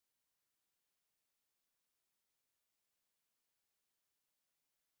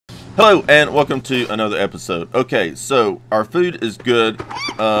Hello and welcome to another episode. Okay, so our food is good.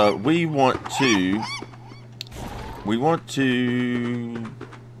 We want to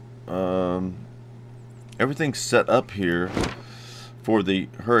everything's set up here for the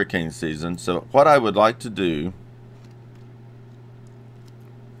hurricane season. So what I would like to do,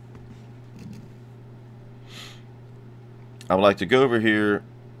 I would like to go over here.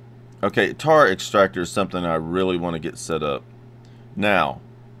 Okay, tar extractor is something I really want to get set up now.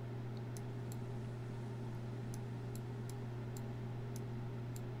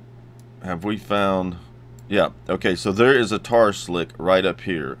 Have we found... Yeah, okay, so there is a tar slick right up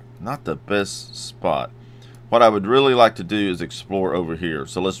here. Not the best spot. What I would really like to do is explore over here.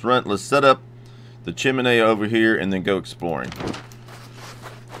 So let's set up the chimney over here and then go exploring.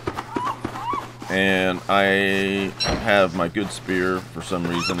 And I have my good spear for some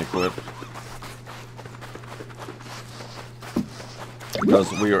reason equipped.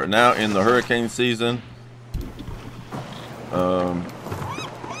 Because we are now in the hurricane season.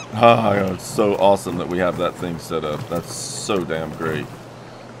 It's so awesome that we have that thing set up. That's so damn great.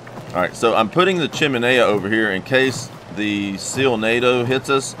 Alright, so I'm putting the chimenea over here in case the seal NATO hits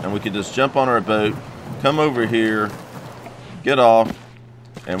us, and we can just jump on our boat, come over here, get off,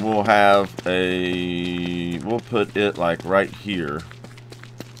 and we'll put it like right here.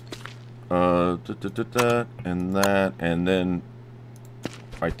 And that, and then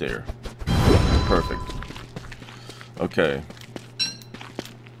right there. Perfect. Okay.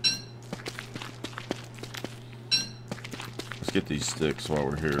 Let's get these sticks while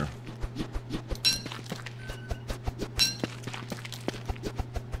we're here.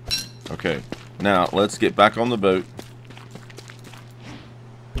 Okay, now let's get back on the boat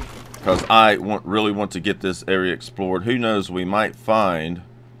because I really want to get this area explored. Who knows, we might find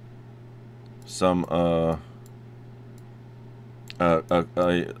some tar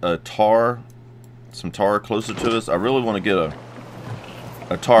closer to us. I really want to get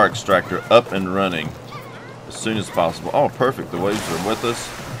a tar extractor up and running as soon as possible. Oh, perfect, the waves are with us.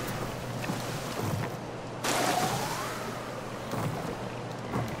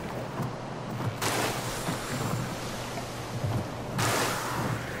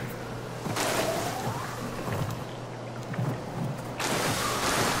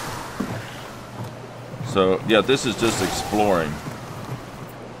 So, yeah, this is just exploring.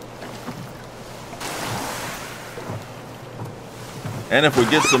 And if we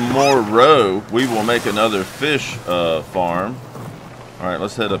get some more roe, we will make another fish farm. Alright,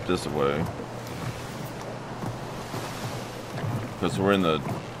 let's head up this way. Because we're in the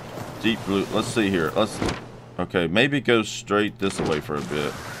deep blue. Let's see here. Okay, maybe go straight this way for a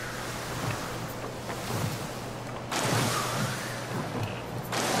bit.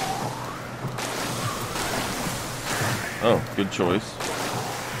 Oh, good choice.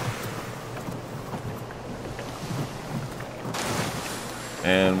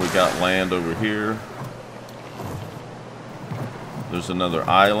 And we got land over here. There's another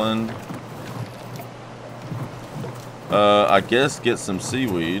island. I guess get some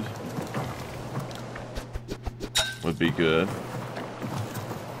seaweed would be good.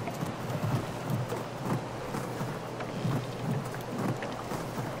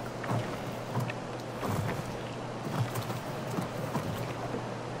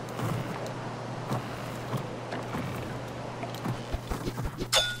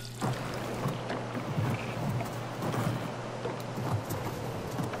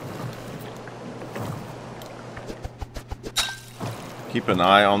 Keep an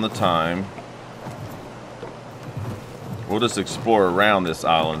eye on the time. We'll just explore around this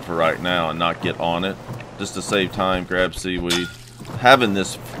island for right now and not get on it. Just to save time, grab seaweed. Having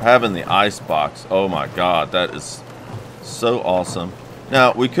the ice box, oh my god, that is so awesome.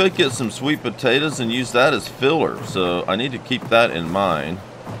 Now, we could get some sweet potatoes and use that as filler, so I need to keep that in mind.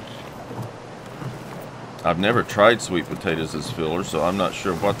 I've never tried sweet potatoes as filler, so I'm not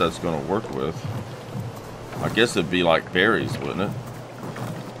sure what that's going to work with. I guess it'd be like berries, wouldn't it?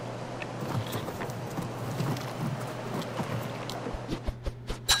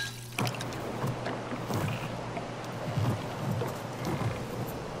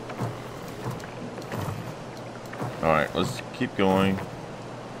 Alright, let's keep going.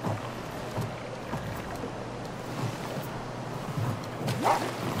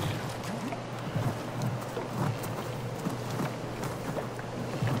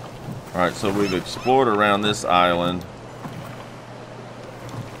 Alright, so we've explored around this island.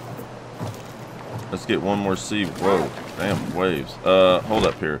 Let's get one more sea. Whoa, damn waves. Hold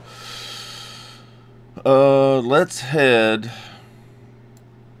up here. Let's head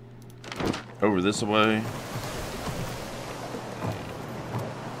over this way.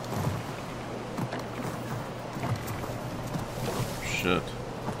 shit.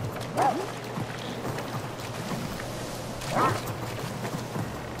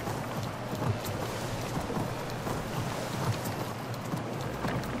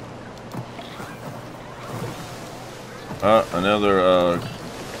 Another,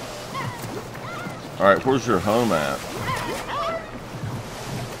 alright, where's your home at?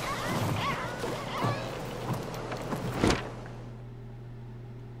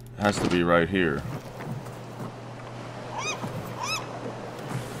 It has to be right here.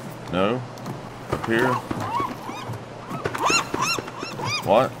 No? Up here?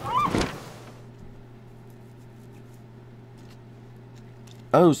 What?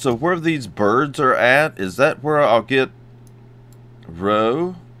 Oh, so where these birds are at, is that where I'll get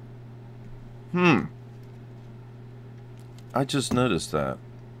roe? I just noticed that.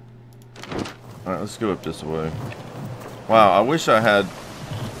 Alright, let's go up this way. Wow, I wish I had...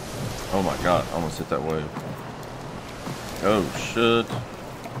 Oh my god, I almost hit that wave. Oh, shit.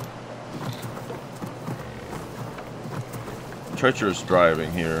 Treacherous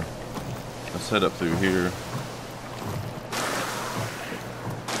driving here. Let's head up through here.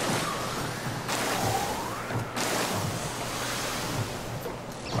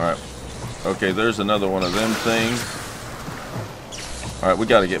 Alright. Okay, there's another one of them things. Alright, we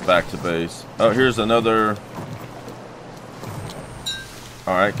gotta get back to base. Oh, here's another...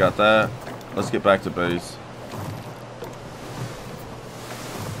 Alright, got that. Let's get back to base.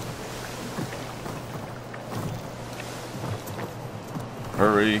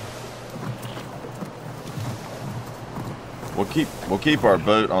 Hurry. We'll keep our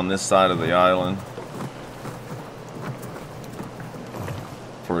boat on this side of the island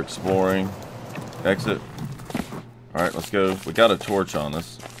for exploring. Exit. Alright, let's go. We got a torch on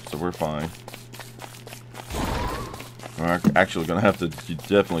us, so we're fine. We're actually going to have to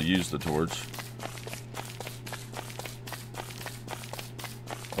definitely use the torch.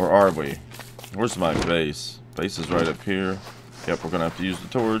 Or are we? Where's my base? Base is right up here. Yep, we're going to have to use the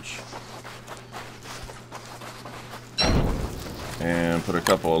torch. And put a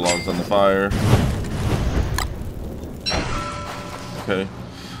couple of logs on the fire. Okay.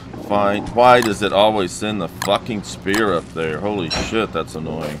 Fine. Why does it always send the fucking spear up there? Holy shit, that's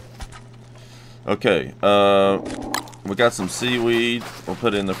annoying. Okay, we got some seaweed. We'll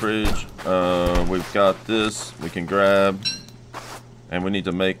put it in the fridge. We've got this we can grab. And we need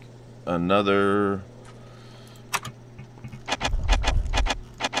to make another...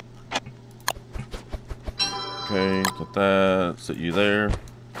 Okay, got that. Sit you there.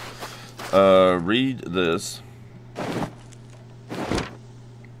 Read this.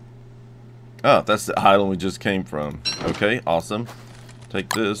 Oh, that's the island we just came from. Okay, awesome. Take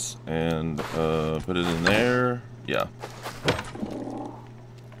this and put it in there. Yeah.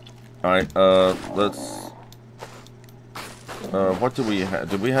 Alright, let's... what do we have?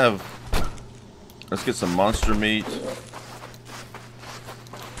 Did we have... Let's get some monster meat.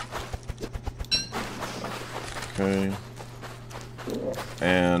 Okay.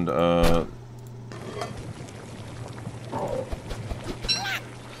 And,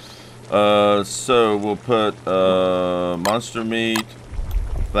 so we'll put, monster meat,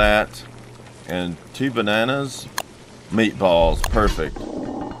 that, and 2 bananas, meatballs, perfect.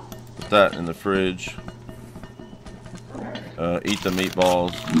 Put that in the fridge. Eat the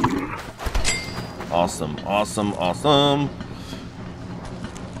meatballs. Awesome, awesome, awesome.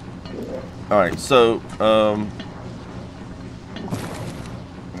 Alright, so,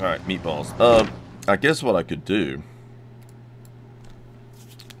 alright, meatballs. I guess what I could do...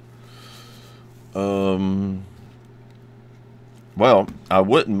 well, I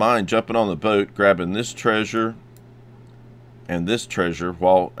wouldn't mind jumping on the boat, grabbing this treasure and this treasure.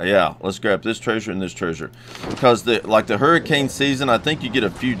 Well, yeah, let's grab this treasure and this treasure. Because, like the hurricane season, I think you get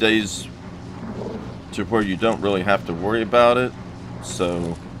a few days to where you don't really have to worry about it.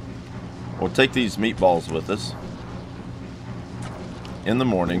 So, we'll take these meatballs with us in the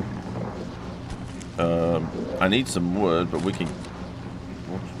morning. I need some wood, but we can...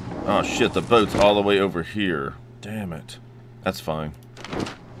 Oh shit, the boat's all the way over here. Damn it. That's fine.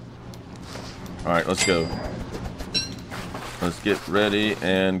 Alright, let's go. Let's get ready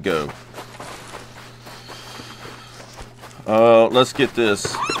and go. Let's get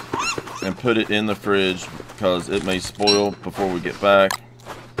this and put it in the fridge because it may spoil before we get back.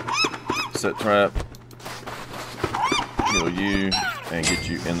 Set trap. Kill you and get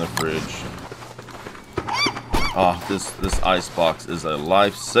you in the fridge. Ah, this ice box is a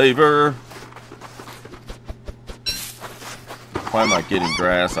lifesaver. Why am I getting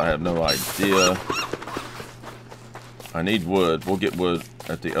grass? I have no idea. I need wood. We'll get wood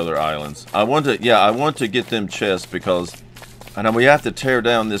at the other islands. I want to get them chests because And then we have to tear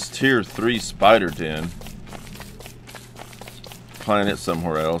down this tier 3 spider den. Plant it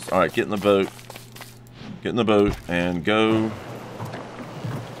somewhere else. Alright, get in the boat. Get in the boat and go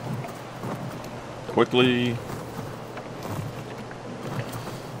quickly.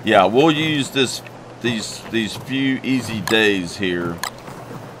 Yeah, we'll use these few easy days here.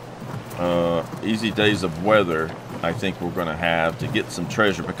 Easy days of weather, I think we're going to have to get some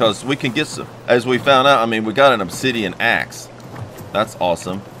treasure, because we can get some, as we found out, I mean, we got an obsidian axe. That's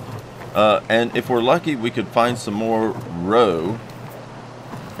awesome. And if we're lucky, we could find some more roe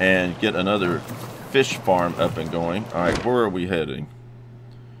and get another fish farm up and going. Alright, where are we heading?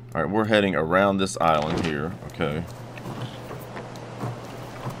 Alright, we're heading around this island here. Okay.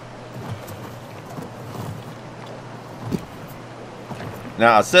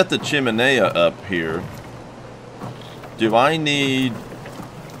 Now, I set the chimenea up here. Do I need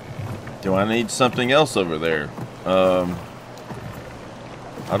something else over there? I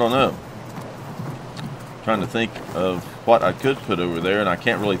don't know. I'm trying to think of what I could put over there, and I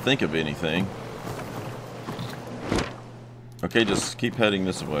can't really think of anything. Okay, just keep heading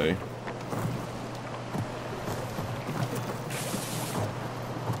this way.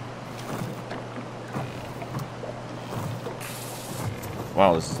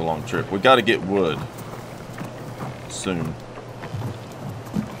 Wow, this is a long trip. We got to get wood soon.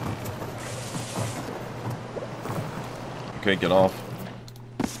 Okay, get off.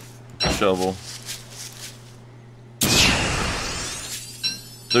 Shovel.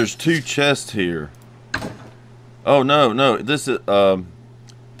 There's 2 chests here. Oh no, this is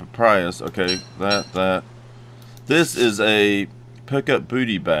papyrus. Okay, that. This is a pickup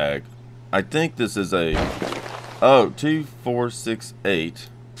booty bag. I think this is a 2, 4, 6, 8.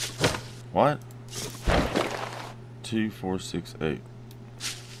 What? 2, 4, 6, 8.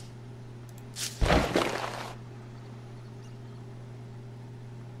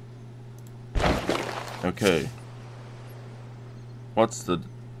 Okay. What's the...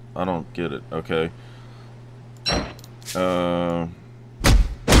 I don't get it. Okay.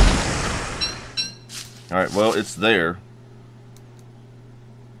 Alright, well, it's there.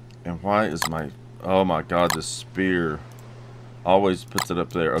 And why is my... Oh my god, this spear always puts it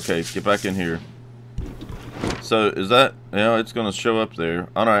up there. Okay, get back in here. So, is that... You know, it's going to show up there.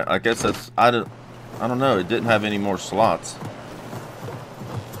 Alright, I guess that's... I don't know. It didn't have any more slots.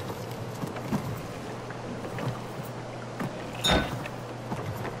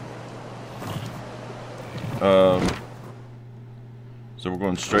 So we're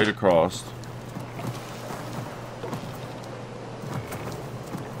going straight across.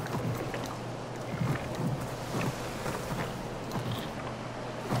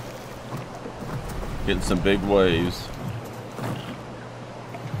 Getting some big waves.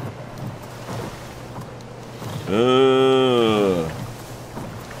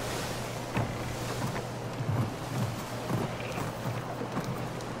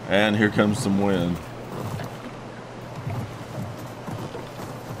 And here comes some wind.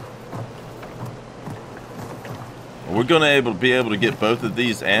 We're going to be able to get both of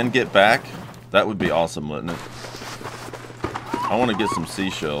these and get back. That would be awesome, wouldn't it? I want to get some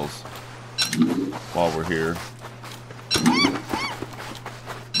seashells while we're here.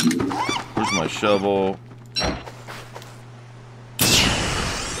 Where's my shovel?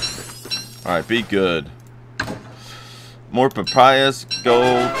 Alright, be good. More papyrus,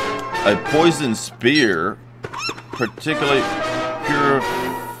 gold, a poison spear, particularly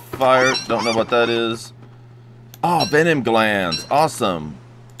purifier. Don't know what that is. Oh, venom glands. Awesome.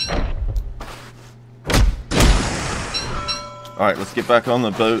 Alright, let's get back on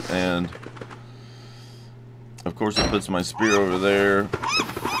the boat, and of course it puts my spear over there.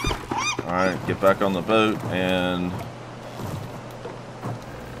 Alright, get back on the boat, and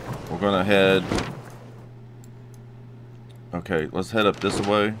we're gonna head... Okay, let's head up this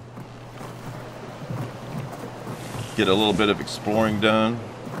way. Get a little bit of exploring done.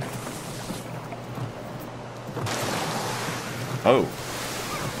 Oh.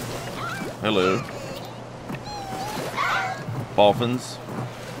 Hello. Dolphins.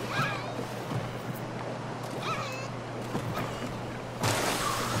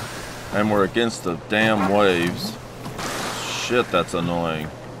 And we're against the damn waves. Shit, that's annoying.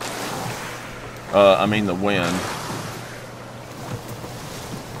 I mean the wind.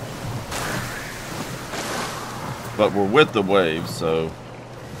 But we're with the waves, so...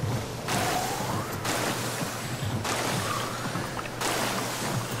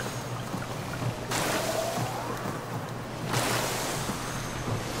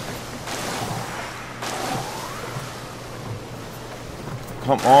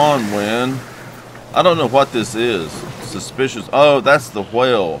 Come on, wind. I don't know what this is. Suspicious. Oh, that's the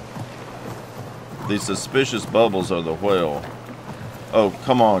whale. These suspicious bubbles are the whale. Oh,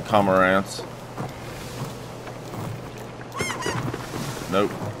 come on, cormorants.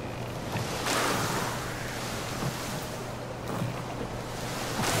 Nope.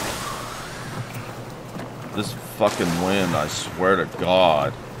 This fucking wind, I swear to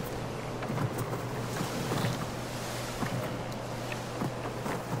God.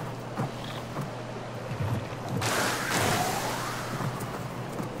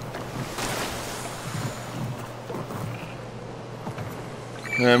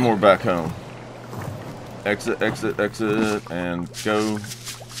 And we're back home. Exit, exit, exit, and go.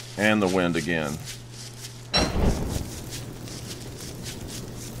 And the wind again.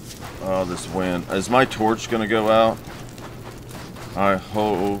 Oh, this wind. Is my torch gonna go out? I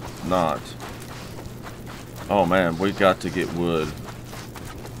hope not. Oh man, we got to get wood.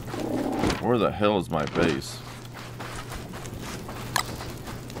 Where the hell is my base?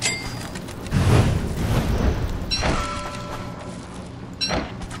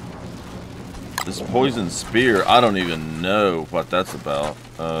 This poison spear, I don't even know what that's about.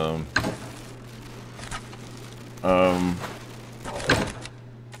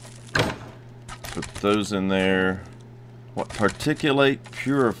 Put those in there. What? Particulate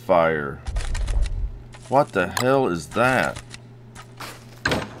purifier. What the hell is that?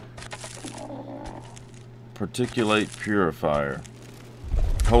 Particulate purifier.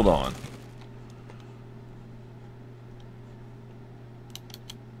 Hold on.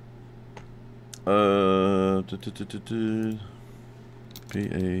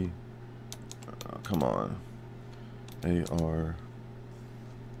 P-A... Oh, come on. A-R...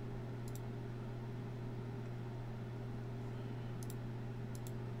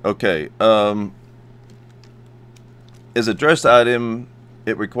 Okay, is a dress item.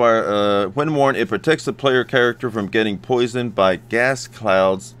 It requires, when worn, it protects the player character from getting poisoned by gas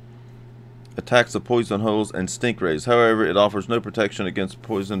clouds, attacks of poison holes, and stink rays. However, it offers no protection against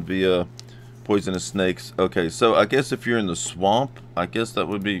poison via poisonous snakes. Okay, so I guess if you're in the swamp, I guess that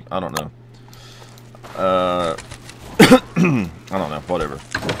would be, I don't know. I don't know, whatever.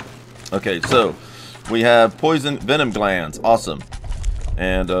 Okay, so we have poison venom glands. Awesome.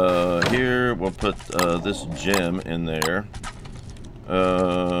 And here we'll put this gem in there.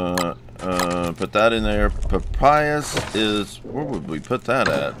 Put that in there. Papyrus is, where would we put that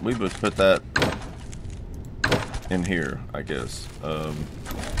at? We would put that in here, I guess.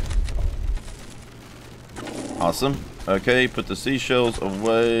 Awesome. Okay, put the seashells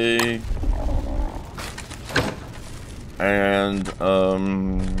away. And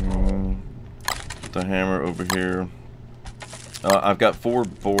put the hammer over here. I've got 4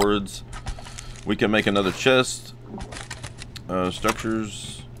 boards. We can make another chest.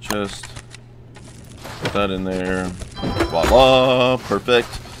 Structures, chest. Put that in there. Voila! Perfect.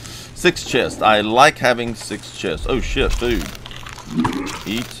 6 chests. I like having 6 chests. Oh shit, food.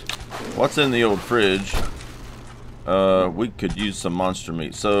 Eat. What's in the old fridge? We could use some monster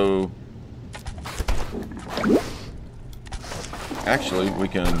meat. So, actually, we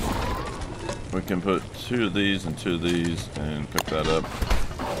can put 2 of these and 2 of these and cook that up.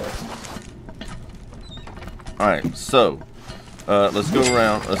 Alright, so let's go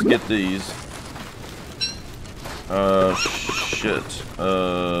around. Let's get these. Shit.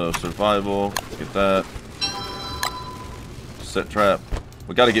 Survival. Get that. Set trap.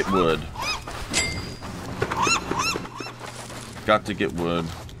 We gotta get wood. Got to get wood.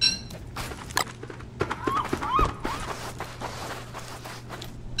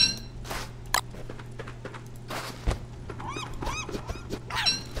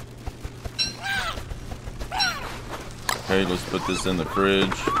 Okay, let's put this in the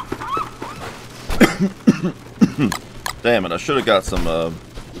fridge. Damn it, I should have got some,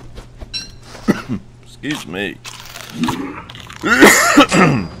 excuse me.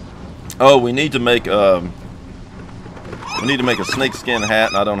 Oh, we need to make a snakeskin hat,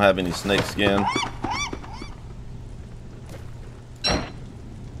 and I don't have any snakeskin.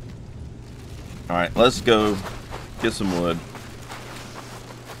 Alright, let's go get some wood.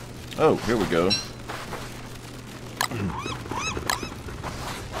 Oh, here we go.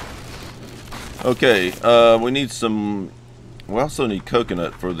 Okay, we need some... We also need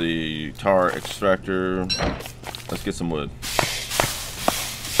coconut for the tar extractor. Let's get some wood.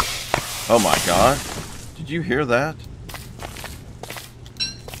 Oh my god. Did you hear that?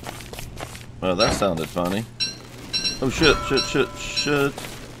 Well, that sounded funny. Oh shit, shit, shit, shit.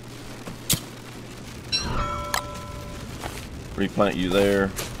 Replant you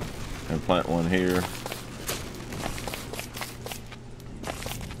there. And plant one here.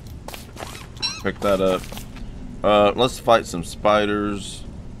 Pick that up. Let's fight some spiders.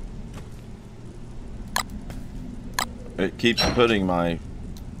 It keeps putting my...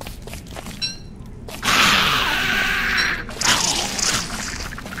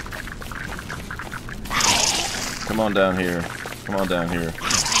 Come on down here. Come on down here.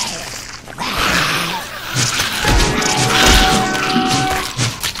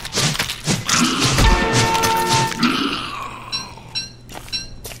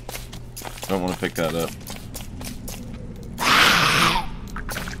 Don't want to pick that up.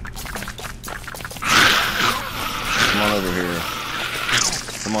 Come on over here.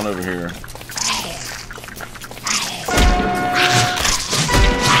 Come on over here.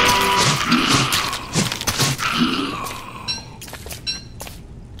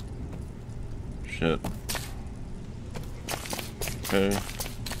 Shit. Okay.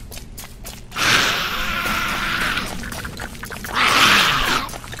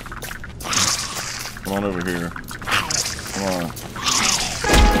 Come on over here. Come on.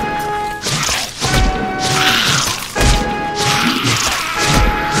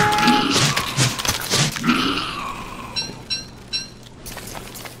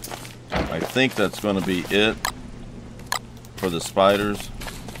 I think that's going to be it for the spiders.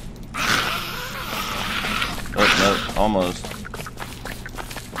 Oh, no, almost.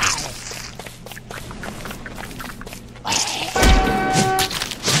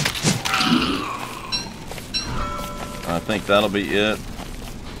 I think that'll be it.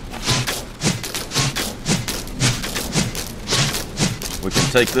 We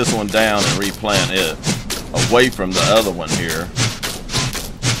can take this one down and replant it away from the other one here.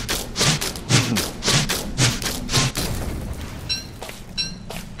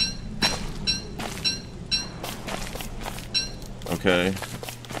 Okay.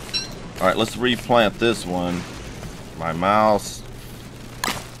 Alright, let's replant this one. My mouse.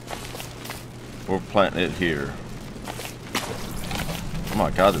 We're planting it here. Oh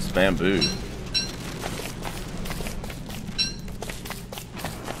my god, this bamboo.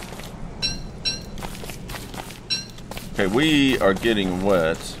 Okay, we are getting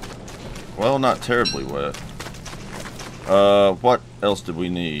wet. Well, not terribly wet. What else did we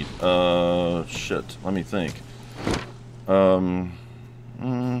need? Shit. Let me think.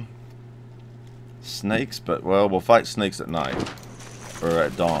 Snakes, but, well, we'll fight snakes at night. Or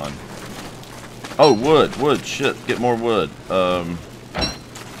at dawn. Oh, wood, shit. Get more wood.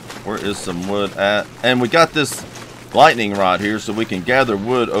 Where is some wood at? And we got this lightning rod here, so we can gather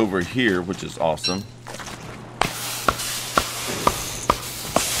wood over here, which is awesome.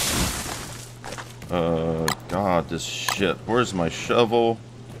 God, this shit. Where's my shovel?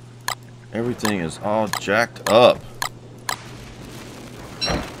 Everything is all jacked up.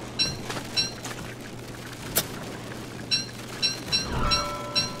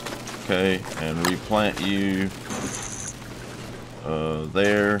 Okay, and replant you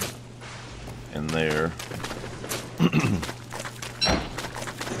there and there.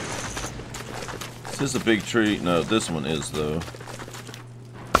 Is this a big tree? No, this one is though.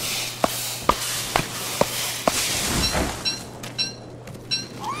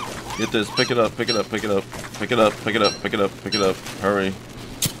 Get this, pick it up, pick it up, pick it up, pick it up, pick it up, pick it up, pick it up, hurry.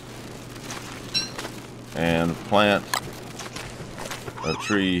 And plant a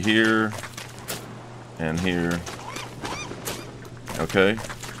tree here and here. Okay.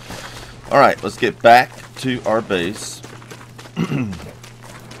 Alright, let's get back to our base.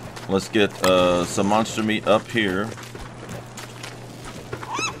 Let's get some monster meat up here.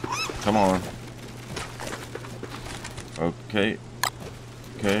 Come on. Okay.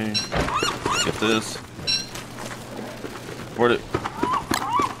 Okay. Get this. Where'd it?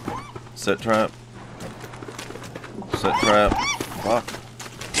 Set trap. Set trap. Fuck.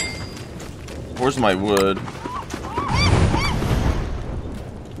 Where's my wood?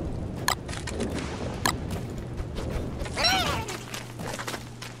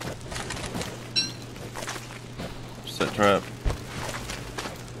 Set trap.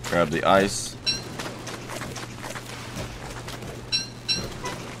 Grab the ice.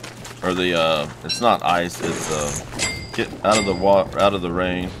 Or the, it's not ice, it's, get out of the water, out of the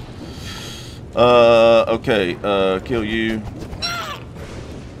rain. Okay, kill you.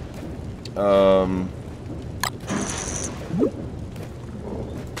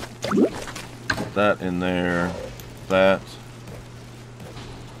 That in there. That.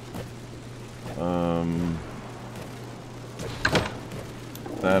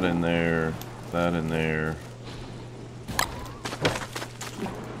 That in there. That in there.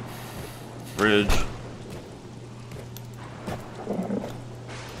 Fridge.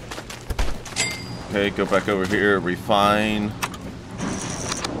 Okay, go back over here. Refine.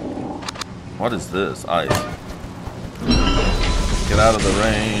 What is this? Ice. Get out of the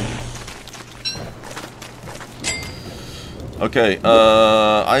rain. Okay,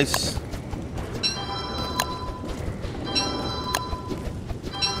 ice.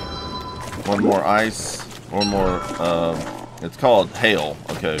 One more ice. One more, it's called hail.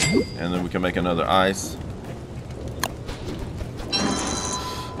 Okay, and then we can make another ice.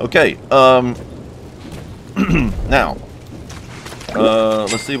 Okay, now,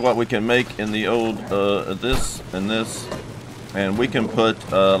 let's see what we can make in the old, this and this. And we can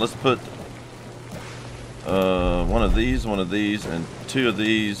put, let's put one of these, and 2 of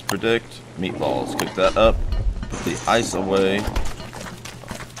these. Predict meatballs. Cook that up. Put the ice away.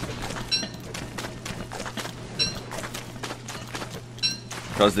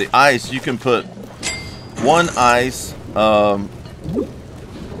 Because the ice, you can put 1 ice.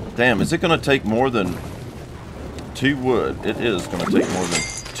 Damn, is it going to take more than 2 wood? It is going to take more than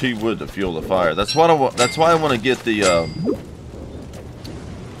 2 wood to fuel the fire. That's what I want. That's why I want to get the.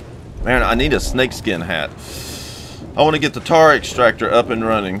 Man, I need a snakeskin hat. I want to get the tar extractor up and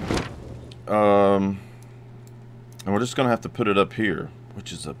running. And we're just going to have to put it up here,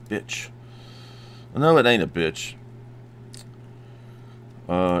 which is a bitch. No, it ain't a bitch.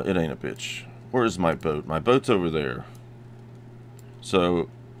 It ain't a bitch. Where is my boat? My boat's over there. So.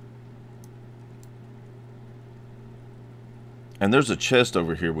 And there's a chest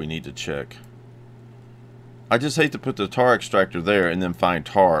over here we need to check. I just hate to put the tar extractor there and then find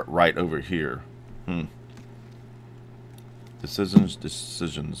tar right over here.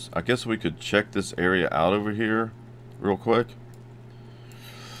 Decisions. I guess we could check this area out over here real quick.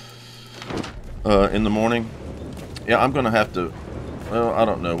 In the morning. Yeah, I'm going to have to... Well, I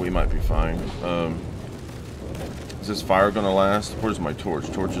don't know. We might be fine. Is this fire going to last? Where's my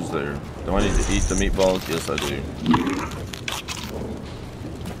torch? Torch is there. Do I need to eat the meatballs? Yes, I do.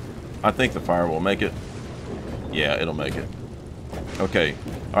 I think the fire will make it. Yeah, it'll make it. Okay.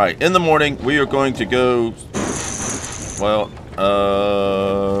 Alright, in the morning, we are going to go... Well,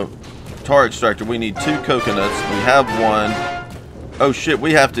 tar extractor. We need 2 coconuts. We have 1. Oh, shit,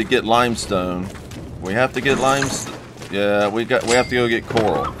 we have to get limestone. We have to get limestone. Yeah, we have to go get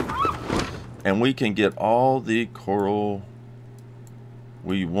coral. And we can get all the coral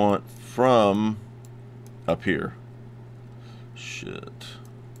we want from up here. Shit.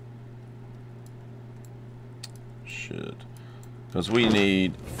 Because we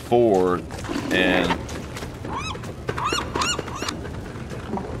need 4 and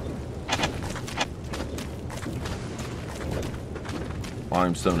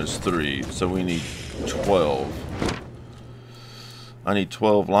limestone is 3, so we need 12. I need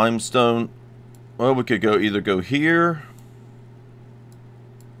 12 limestone. Well, we could either go here.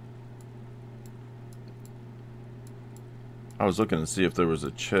 I was looking to see if there was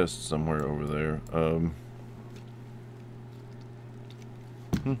a chest somewhere over there.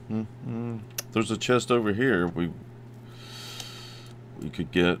 There's a chest over here. We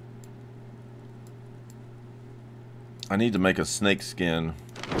could get. I need to make a snakeskin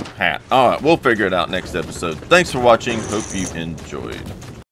hat. Alright, we'll figure it out next episode. Thanks for watching. Hope you enjoyed.